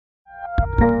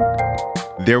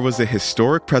There was a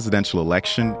historic presidential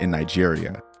election in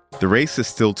Nigeria. The race is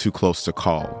still too close to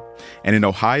call. And in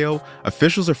Ohio,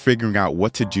 officials are figuring out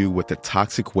what to do with the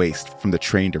toxic waste from the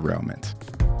train derailment.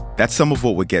 That's some of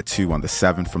what we'll get to on The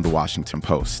 7th from The Washington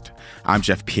Post. I'm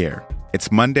Jeff Pierre.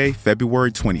 It's Monday,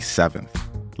 February 27th.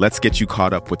 Let's get you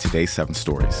caught up with today's 7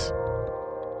 stories.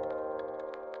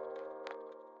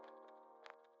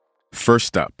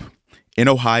 First up, in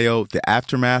Ohio, the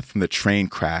aftermath from the train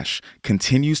crash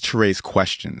continues to raise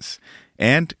questions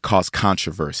and cause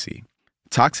controversy.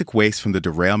 Toxic waste from the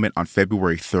derailment on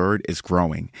February 3rd is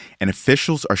growing, and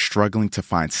officials are struggling to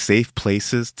find safe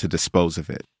places to dispose of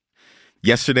it.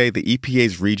 Yesterday, the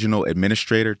EPA's regional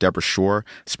administrator, Deborah Shore,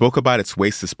 spoke about its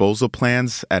waste disposal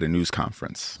plans at a news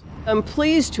conference. I'm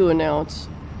pleased to announce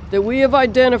that we have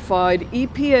identified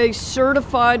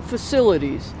EPA-certified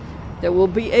facilities that will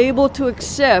be able to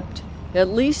accept at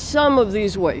least some of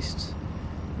these wastes,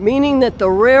 meaning that the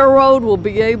railroad will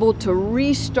be able to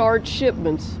restart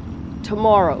shipments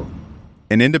tomorrow.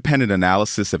 An independent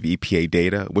analysis of EPA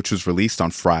data, which was released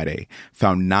on Friday,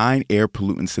 found 9 air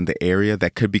pollutants in the area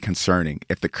that could be concerning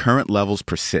if the current levels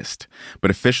persist,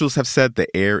 but officials have said the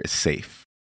air is safe.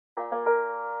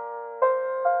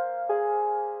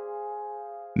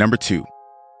 Number 2.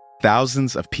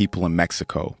 Thousands of people in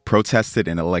Mexico protested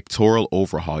an electoral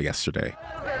overhaul yesterday.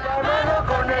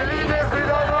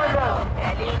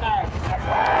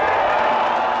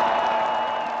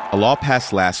 A law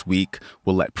passed last week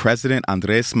will let President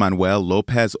Andrés Manuel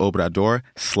López Obrador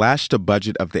slash the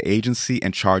budget of the agency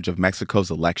in charge of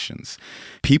Mexico's elections.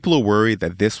 People are worried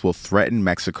that this will threaten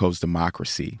Mexico's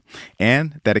democracy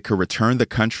and that it could return the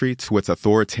country to its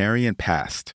authoritarian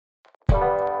past.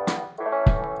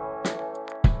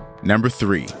 Number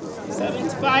 3.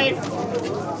 75,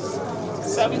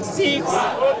 76.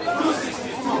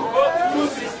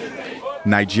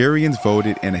 Nigerians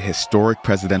voted in a historic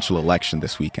presidential election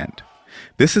this weekend.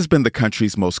 This has been the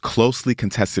country's most closely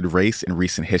contested race in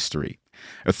recent history.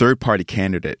 A third-party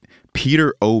candidate,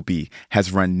 Peter Obi,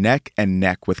 has run neck and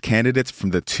neck with candidates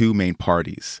from the 2 main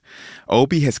parties.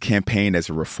 Obi has campaigned as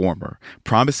a reformer,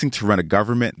 promising to run a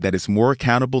government that is more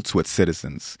accountable to its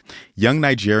citizens. Young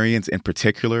Nigerians in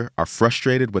particular are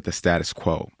frustrated with the status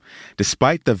quo.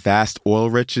 Despite the vast oil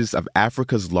riches of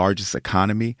Africa's largest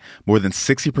economy, more than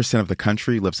 60% of the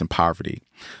country lives in poverty.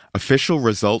 Official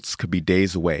results could be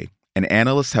days away, and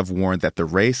analysts have warned that the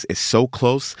race is so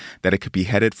close that it could be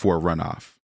headed for a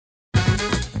runoff.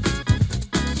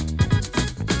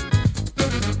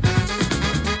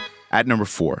 At number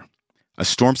 4, a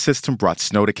storm system brought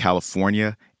snow to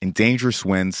California and dangerous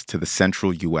winds to the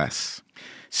central U.S.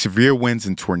 Severe winds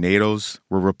and tornadoes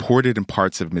were reported in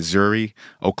parts of Missouri,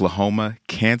 Oklahoma,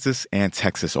 Kansas, and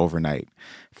Texas overnight.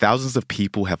 Thousands of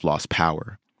people have lost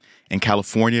power. In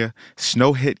California,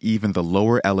 snow hit even the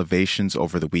lower elevations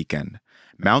over the weekend.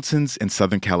 Mountains in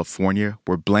Southern California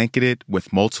were blanketed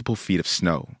with multiple feet of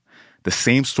snow. The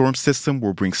same storm system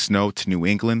will bring snow to New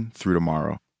England through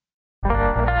tomorrow.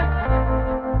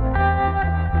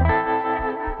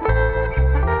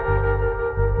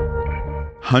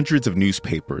 Hundreds of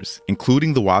newspapers,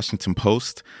 including The Washington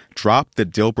Post, dropped the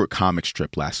Dilbert comic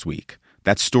strip last week.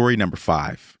 That's story number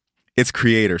 5. Its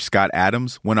creator, Scott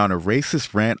Adams, went on a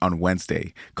racist rant on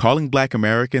Wednesday, calling Black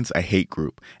Americans a hate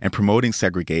group and promoting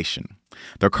segregation.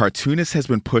 The cartoonist has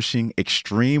been pushing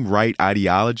extreme right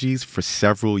ideologies for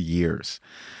several years.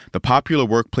 The popular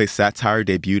workplace satire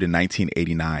debuted in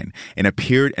 1989 and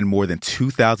appeared in more than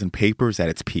 2,000 papers at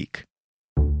its peak.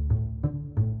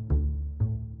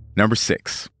 Number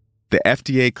 6. The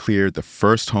FDA cleared the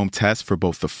first home test for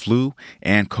both the flu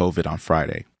and COVID on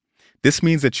Friday. This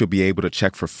means that you'll be able to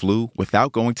check for flu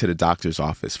without going to the doctor's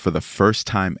office for the first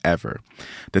time ever.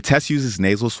 The test uses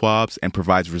nasal swabs and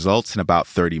provides results in about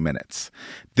 30 minutes.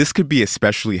 This could be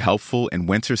especially helpful in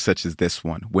winters such as this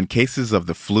one, when cases of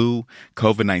the flu,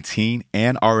 COVID-19,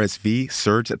 and RSV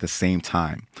surge at the same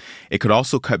time. It could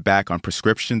also cut back on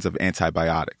prescriptions of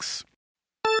antibiotics.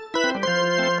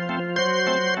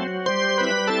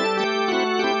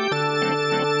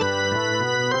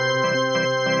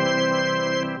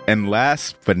 And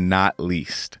last but not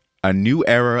least, a new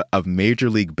era of Major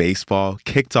League Baseball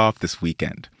kicked off this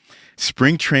weekend.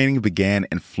 Spring training began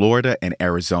in Florida and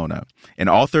Arizona, and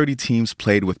all 30 teams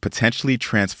played with potentially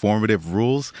transformative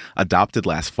rules adopted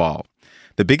last fall.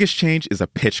 The biggest change is a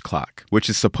pitch clock, which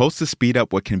is supposed to speed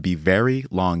up what can be very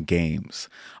long games.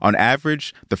 On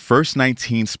average, the first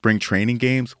 19 spring training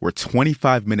games were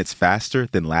 25 minutes faster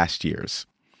than last year's.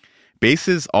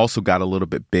 Bases also got a little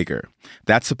bit bigger.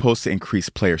 That's supposed to increase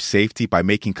player safety by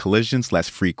making collisions less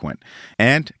frequent,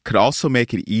 and could also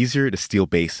make it easier to steal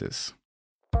bases.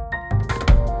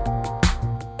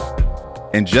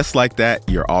 And just like that,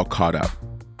 you're all caught up.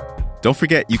 Don't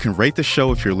forget, you can rate the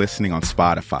show if you're listening on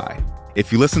Spotify.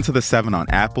 If you listen to The 7 on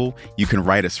Apple, you can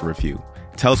write us a review.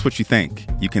 Tell us what you think.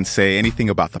 You can say anything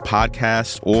about the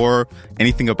podcast or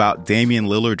anything about Damian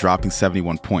Lillard dropping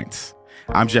 71 points.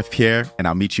 I'm Jeff Pierre, and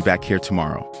I'll meet you back here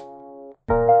tomorrow.